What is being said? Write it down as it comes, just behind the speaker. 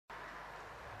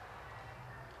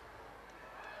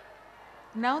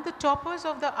Now the toppers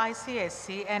of the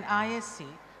ICSC and ISC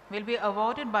will be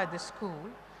awarded by the school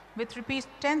with rupees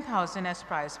 10,000 as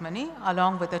prize money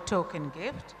along with a token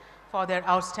gift for their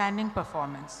outstanding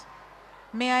performance.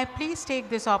 May I please take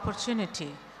this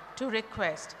opportunity to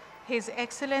request His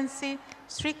Excellency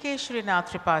Sri Keshwarinath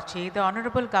Tripathi, the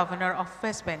Honorable Governor of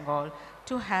West Bengal,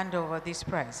 to hand over these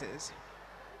prizes.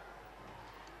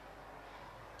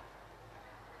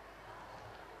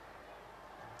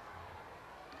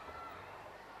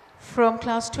 From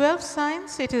class 12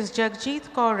 science, it is Jagjit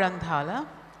Kaur Randhala.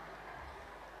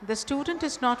 The student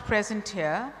is not present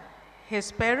here. His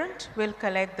parent will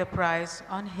collect the prize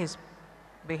on his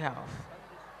behalf.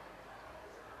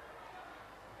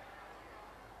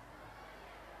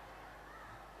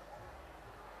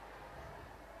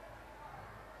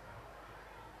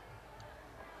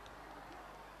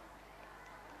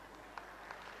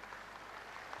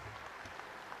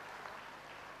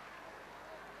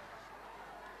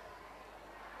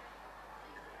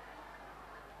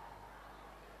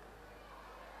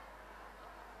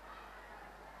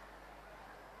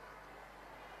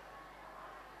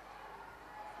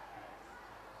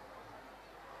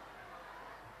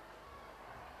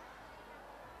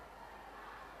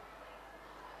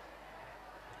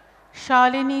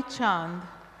 Shalini Chand,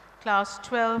 class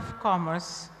 12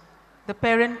 commerce. The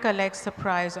parent collects the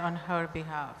prize on her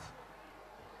behalf.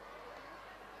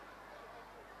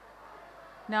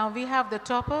 Now we have the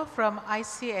topper from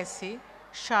ICSE,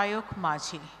 Shayok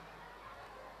Maji.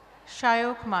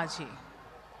 Shayok Maji.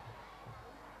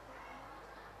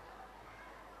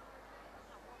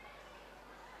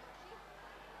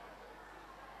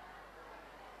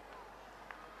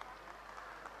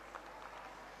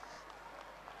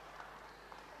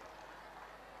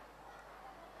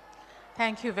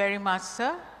 Thank you very much,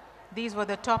 sir. These were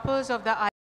the toppers of the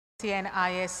ICSC and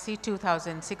ISC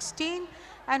 2016,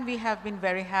 and we have been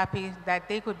very happy that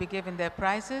they could be given their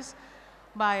prizes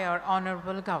by our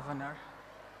Honorable Governor.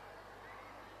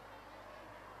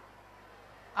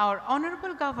 Our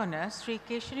Honorable Governor, Sri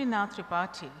Keshwarinath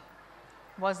Tripathi,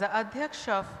 was the Adhyaksh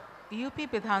of UP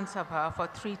Vidhan Sabha for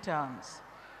 3 terms.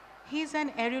 He is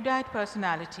an erudite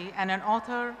personality and an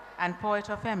author and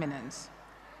poet of eminence.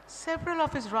 Several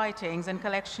of his writings and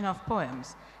collection of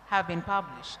poems have been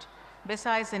published.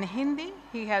 Besides in Hindi,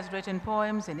 he has written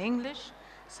poems in English.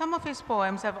 Some of his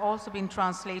poems have also been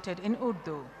translated in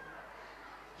Urdu.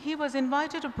 He was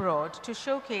invited abroad to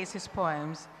showcase his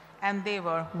poems, and they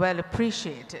were well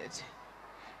appreciated.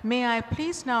 May I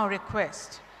please now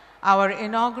request our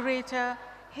inaugurator,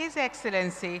 His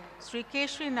Excellency Sri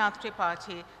Keshwarinath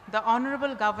Tripathi, the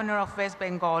Honorable Governor of West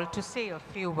Bengal, to say a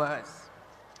few words.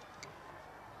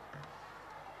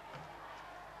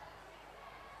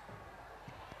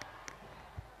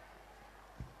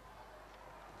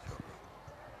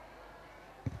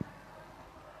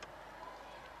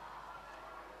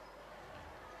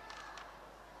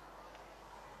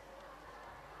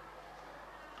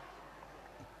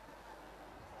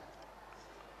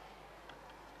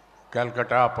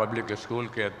 Calcutta public school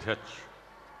के अध्यक्ष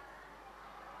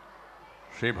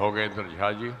श्री भोगेंद्र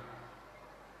झा जी,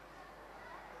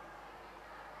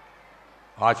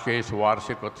 आज के इस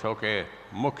वार्षिक उत्सव के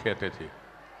मुख्य अतिथि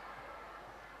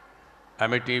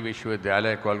एमिटी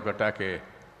विश्वविद्यालय कोलकाता के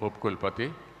उपकुलपति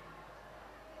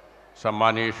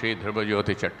सम्मानीय श्री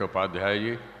ध्रुवज्योति चट्टोपाध्याय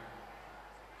जी,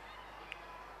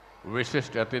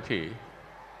 विशिष्ट अतिथि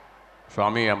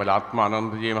स्वामी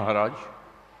अमलात्मानंद जी महाराज,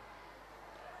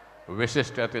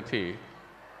 विशिष्ट अतिथि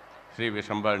श्री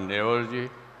विशंबर नेवर जी,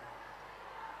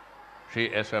 श्री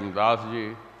एस.एम. दास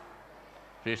जी,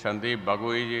 श्री संदीप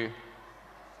बगुई जी,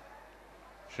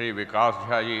 श्री विकास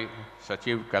झा जी,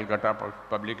 सचिव कलकत्ता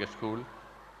पब्लिक स्कूल,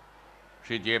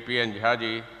 श्री जे.पी.एन. झा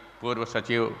जी, पूर्व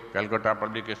सचिव कलकत्ता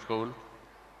पब्लिक स्कूल,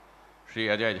 श्री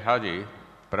अजय झा जी,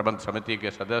 प्रबंध समिति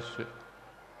के सदस्य,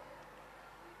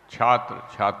 छात्र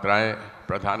छात्राएं,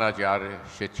 प्रधानाचार्य,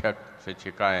 शिक्षक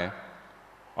शिक्षिकाएं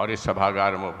और इस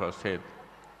सभागार में उपस्थित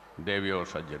देवियों और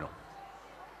सज्जनों,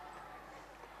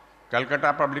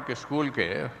 कलकत्ता पब्लिक स्कूल के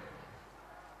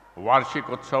वार्षिक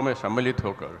उत्सव में सम्मिलित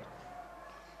होकर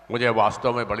मुझे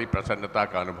वास्तव में बड़ी प्रसन्नता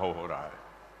का अनुभव हो रहा है।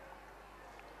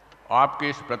 आपकी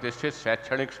इस प्रतिष्ठित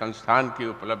शैक्षणिक संस्थान की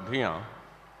उपलब्धियां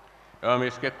एवं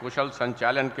इसके कुशल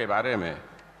संचालन के बारे में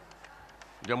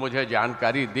जो मुझे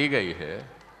जानकारी दी गई है,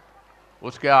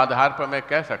 उसके आधार पर मैं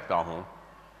कह सकता हूं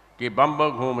कि बम्ब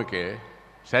घूम के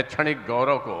शैक्षणिक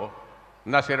गौरव को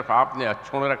न सिर्फ आपने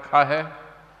अक्षुण्ण रखा है,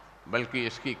 बल्कि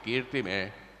इसकी कीर्ति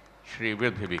में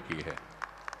श्रीवृद्धि भी की है।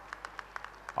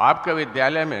 आपके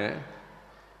विद्यालय में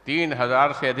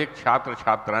 3000 से अधिक छात्र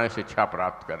छात्राएं शिक्षा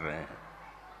प्राप्त कर रहे हैं।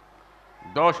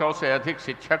 200 से अधिक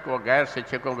शिक्षक व गैर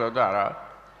शिक्षकों के द्वारा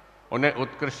उन्हें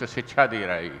उत्कृष्ट शिक्षा दी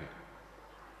रही है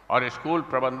और स्कूल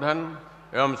प्रबंधन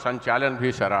एवं संचालन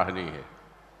भी सराहनीय है।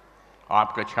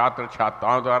 आपके छात्र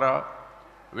छात्राओं द्वारा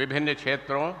विभिन्न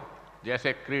क्षेत्रों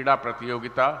जैसे क्रीड़ा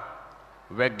प्रतियोगिता,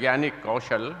 वैज्ञानिक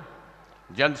कौशल,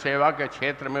 जनसेवा के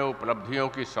क्षेत्र में उपलब्धियों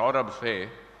की सौरभ से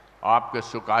आपके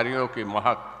सुकार्यों की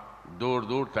महक दूर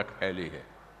दूर तक फैली है।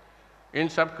 इन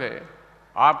सब के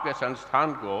आपके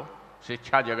संस्थान को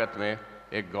शिक्षा जगत में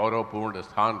एक गौरवपूर्ण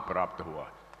स्थान प्राप्त हुआ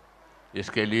है।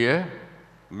 इसके लिए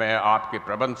मैं आपकी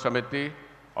प्रबंध समिति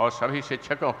और सभी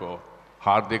शिक्षकों को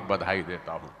हार्दिक बधाई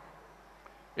देता हूँ।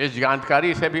 इस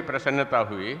जानकारी से भी प्रसन्नता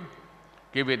हुई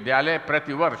कि विद्यालय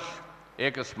प्रतिवर्ष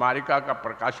एक स्मारिका का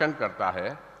प्रकाशन करता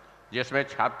है जिसमें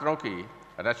छात्रों की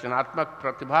रचनात्मक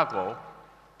प्रतिभा को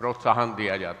प्रोत्साहन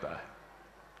दिया जाता है।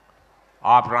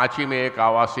 आप रांची में एक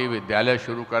आवासीय विद्यालय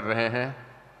शुरू कर रहे हैं,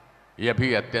 यह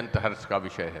भी अत्यंत हर्ष का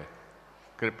विषय है।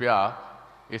 कृपया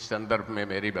इस संदर्भ में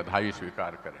मेरी बधाई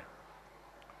स्वीकार करें।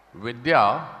 विद्या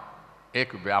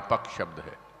एक व्यापक शब्द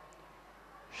है।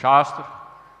 शास्त्र,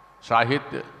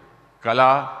 साहित्य,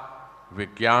 कला,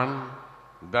 विज्ञान,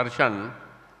 दर्शन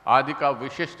आदि का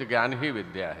विशिष्ट ज्ञान ही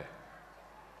विद्या है।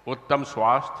 उत्तम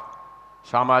स्वास्थ्य,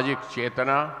 सामाजिक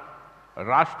चेतना,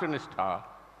 राष्ट्रनिष्ठा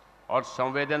और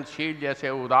संवेदनशील जैसे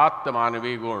उदात्त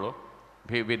मानवीय गुण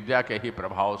भी विद्या के ही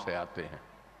प्रभाव से आते हैं।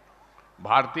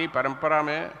 भारतीय परंपरा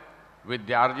में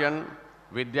विद्यार्जन,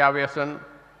 विद्याव्यसन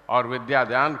और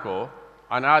विद्यादान को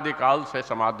अनादिकाल से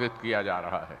समादृत किया जा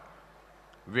रहा है।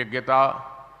 विज्ञता,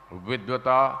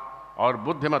 विद्वता और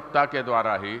बुद्धिमत्ता के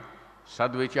द्वारा ही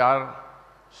सद्विचार,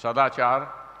 सदाचार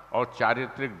और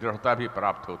चारित्रिक दृढ़ता भी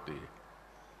प्राप्त होती है।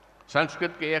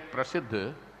 संस्कृत के एक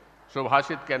प्रसिद्ध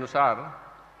सुभाषित के अनुसार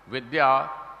विद्या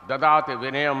ददाति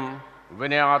विनयम,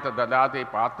 विनयात ददाति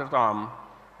पात्रताम,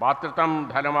 पात्रतम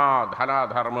धर्मा धना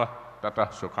धर्म ततः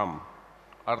सुखम।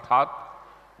 अर्थात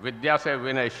विद्या से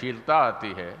विनयशीलता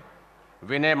आती है।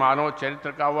 विनय मानव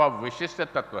चरित्र का वह विशिष्ट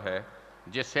तत्व है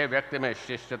जिससे व्यक्ति में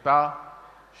शिष्टता,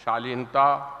 शालीनता,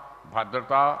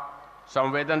 भद्रता,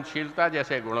 संवेदनशीलता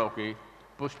जैसे गुणों की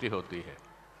पुष्टि होती है।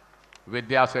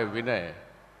 विद्या से विनय,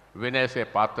 विनय से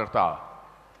पात्रता,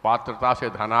 पात्रता से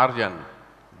धनार्जन,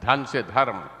 धन से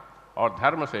धर्म और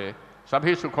धर्म से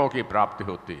सभी सुखों की प्राप्ति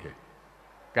होती है।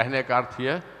 कहने का अर्थ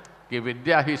यह कि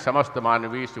विद्या ही समस्त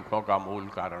मानवीय सुखों का मूल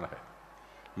कारण है।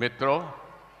 मित्रों,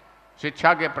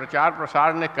 शिक्षा के प्रचार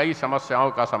प्रसार ने कई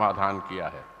समस्याओं का समाधान किया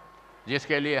है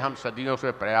जिसके लिए हम सदियों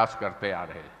से प्रयास करते आ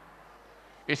रहे हैं।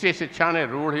 इसी शिक्षा ने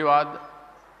रूढ़िवाद,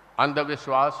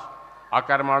 अंधविश्वास,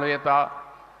 अकर्मण्यता,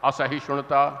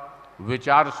 असहिष्णुता,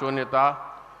 विचार शून्यता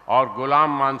और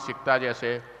गुलाम मानसिकता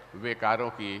जैसे विकारों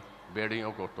की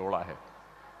बेड़ियों को तोड़ा है।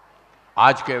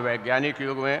 आज के वैज्ञानिक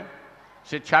युग में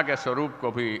शिक्षा के स्वरूप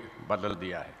को भी बदल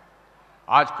दिया है।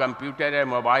 आज कंप्यूटर या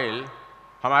मोबाइल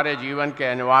हमारे जीवन के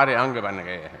अनिवार्य अंग बन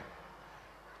गए हैं।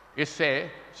 इससे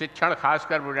शिक्षण,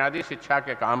 खासकर बुनियादी शिक्षा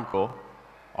के काम को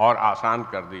और आसान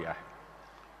कर दिया है।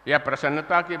 यह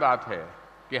प्रसन्नता की बात है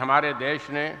कि हमारे देश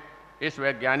ने इस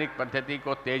वैज्ञानिक पद्धति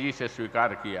को तेजी से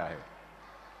स्वीकार किया है।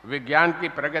 विज्ञान की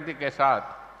प्रगति के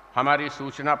साथ हमारी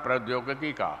सूचना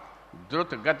प्रौद्योगिकी का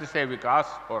द्रुत गति से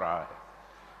विकास हो रहा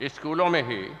है। स्कूलों में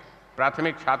ही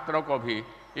प्राथमिक छात्रों को भी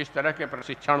इस तरह के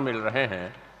प्रशिक्षण मिल रहे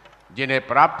हैं जिन्हें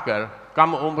प्राप्त कर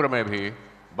कम उम्र में भी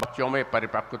बच्चों में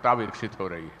परिपक्वता विकसित हो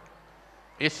रही है।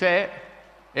 इससे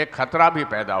एक खतरा भी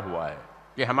पैदा हुआ है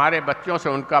कि हमारे बच्चों से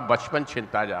उनका बचपन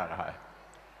छिनता जा रहा है।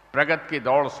 प्रगति की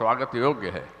दौड़ स्वागत योग्य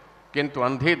है, किंतु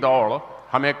अंधी दौड़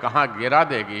हमें कहाँ गिरा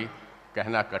देगी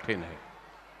कहना कठिन है।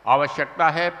 आवश्यकता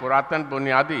है पुरातन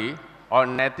बुनियादी और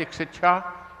नैतिक शिक्षा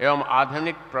एवं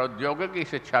आधुनिक प्रौद्योगिकी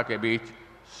शिक्षा के बीच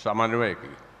समन्वय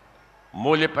की।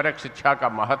 मूल्यपरक शिक्षा का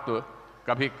महत्व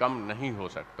कभी कम नहीं हो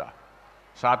सकता।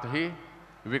 साथ ही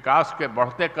विकास के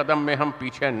बढ़ते कदम में हम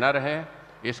पीछे न रहें,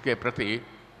 इसके प्रति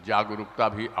जागरूकता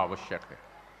भी आवश्यक है।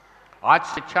 आज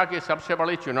शिक्षा की सबसे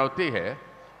बड़ी चुनौती है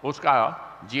उसका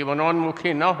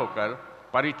जीवनोन्मुखी न होकर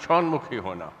परीक्षोन्मुखी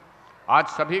होना। आज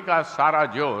सभी का सारा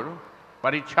जोर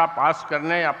परीक्षा पास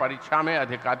करने या परीक्षा में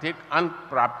अधिकाधिक अंक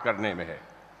प्राप्त करने में है।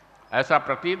 ऐसा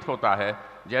प्रतीत होता है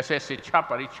जैसे शिक्षा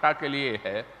परीक्षा के लिए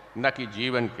है, न कि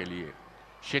जीवन के लिए।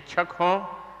 शिक्षक हों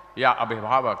या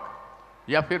अभिभावक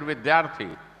या फिर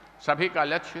विद्यार्थी, सभी का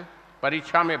लक्ष्य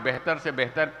परीक्षा में बेहतर से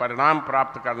बेहतर परिणाम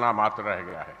प्राप्त करना मात्र रह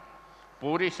गया है।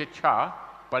 पूरी शिक्षा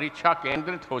परीक्षा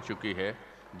केंद्रित हो चुकी है,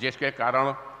 जिसके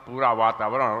कारण पूरा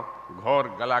वातावरण घोर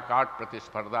गलाकाट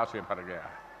प्रतिस्पर्धा से भर गया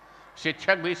है।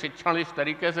 शिक्षक भी शिक्षण इस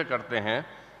तरीके से करते हैं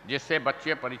जिससे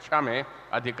बच्चे परीक्षा में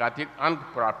अधिकाधिक अंक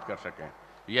प्राप्त कर सकें।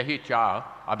 यही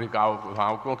चाह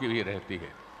अभिभावकों की भी रहती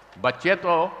है। बच्चे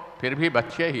तो फिर भी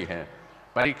बच्चे ही हैं।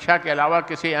 परीक्षा के अलावा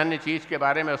किसी अन्य चीज़ के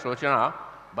बारे में सोचना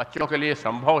बच्चों के लिए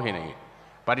संभव ही नहीं।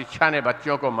 परीक्षा ने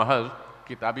बच्चों को महज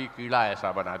किताबी कीड़ा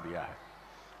ऐसा बना दिया है।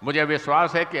 मुझे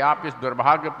विश्वास है कि आप इस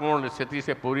दुर्भाग्यपूर्ण स्थिति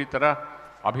से पूरी तरह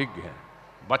अभिज्ञ हैं।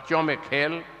 बच्चों में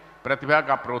खेल, प्रतिभा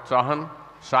का प्रोत्साहन,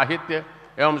 साहित्य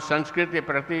एवं संस्कृति के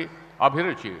प्रति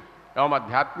अभिरुचि एवं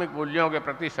आध्यात्मिक मूल्यों के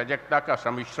प्रति सजगता का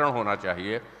सम्मिश्रण होना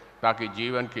चाहिए, ताकि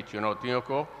जीवन की चुनौतियों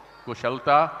को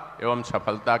कुशलता एवं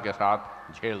सफलता के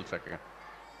साथ झेल सकें।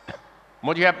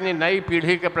 मुझे अपनी नई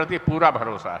पीढ़ी के प्रति पूरा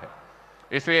भरोसा है,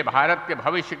 इसलिए भारत के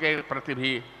भविष्य के प्रति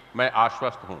भी मैं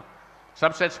आश्वस्त हूँ।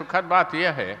 सबसे सुखद बात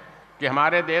यह है कि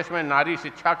हमारे देश में नारी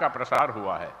शिक्षा का प्रसार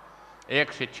हुआ है।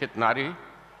 एक शिक्षित नारी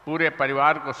पूरे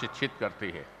परिवार को शिक्षित करती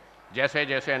है। जैसे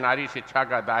जैसे नारी शिक्षा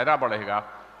का दायरा बढ़ेगा,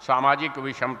 सामाजिक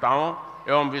विषमताओं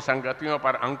एवं विसंगतियों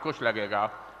पर अंकुश लगेगा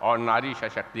और नारी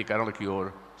सशक्तिकरण की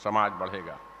ओर समाज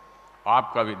बढ़ेगा।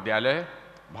 आपका विद्यालय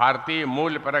भारतीय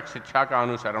मूल्यपरक शिक्षा का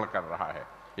अनुसरण कर रहा है,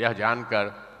 यह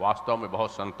जानकर वास्तव में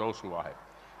बहुत संतोष हुआ है।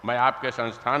 मैं आपके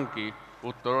संस्थान की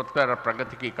उत्तरोत्तर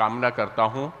प्रगति की कामना करता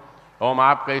हूँ एवं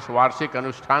आपके इस वार्षिक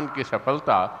अनुष्ठान की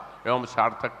सफलता एवं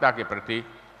सार्थकता के प्रति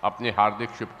अपनी हार्दिक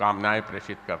शुभकामनाएं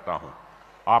प्रेषित करता हूँ।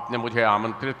 आपने मुझे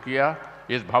आमंत्रित किया,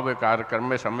 इस भव्य कार्यक्रम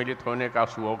में सम्मिलित होने का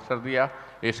सुअवसर दिया,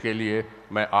 इसके लिए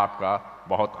मैं आपका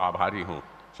बहुत आभारी हूँ।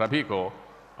 सभी को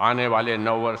आने वाले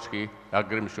नव वर्ष की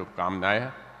अग्रिम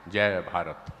शुभकामनाएं। जय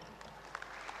Bharat.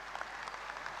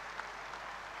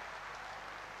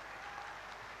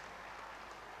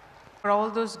 For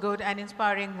all those good and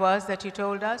inspiring words that you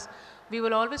told us, we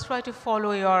will always try to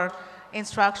follow your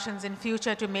instructions in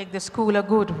future to make the school a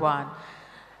good one.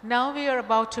 Now we are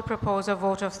about to propose a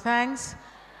vote of thanks.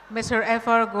 Mr.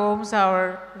 F.R. Gomes,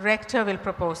 our rector, will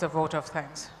propose a vote of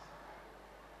thanks.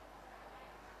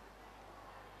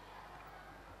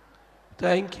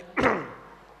 Thank you.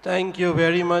 Thank you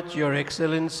very much, Your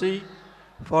Excellency,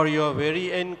 for your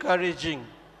very encouraging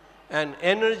and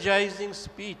energizing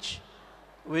speech,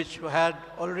 which had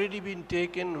already been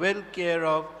taken well care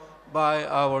of by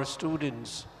our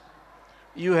students.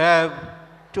 You have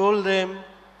told them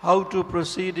how to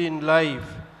proceed in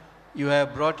life. You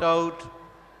have brought out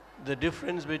the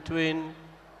difference between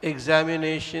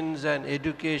examinations and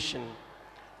education.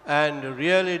 And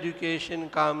real education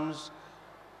comes,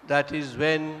 that is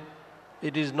when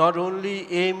it is not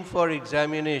only aimed for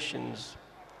examinations.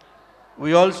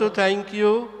 We also thank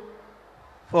you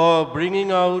for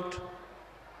bringing out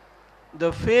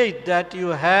the faith that you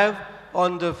have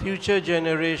on the future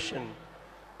generation,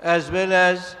 as well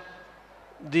as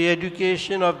the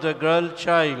education of the girl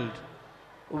child,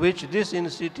 which this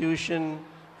institution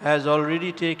has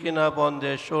already taken up on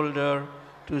their shoulder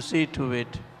to see to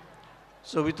it.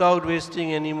 So without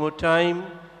wasting any more time,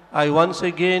 I once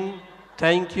again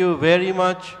thank you very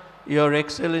much, Your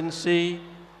Excellency,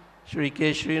 Shri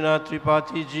Keshrinath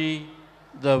Tripathi Ji,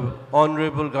 the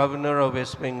Honorable Governor of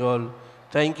West Bengal.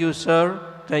 Thank you, sir.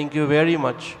 Thank you very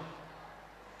much.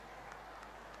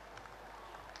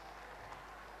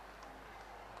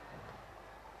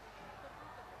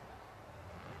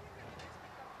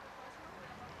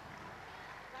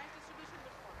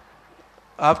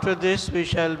 After this, we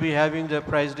shall be having the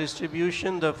prize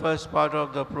distribution. The first part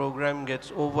of the program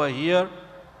gets over here.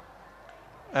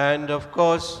 And of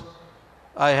course,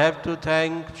 I have to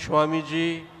thank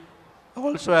Swamiji.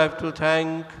 Also have to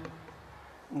thank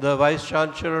the Vice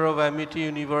Chancellor of Amity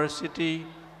University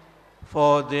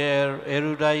for their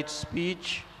erudite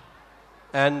speech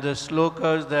and the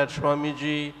slokas that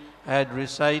Swamiji had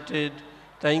recited.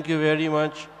 Thank you very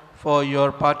much for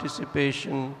your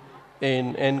participation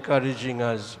in encouraging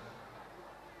us.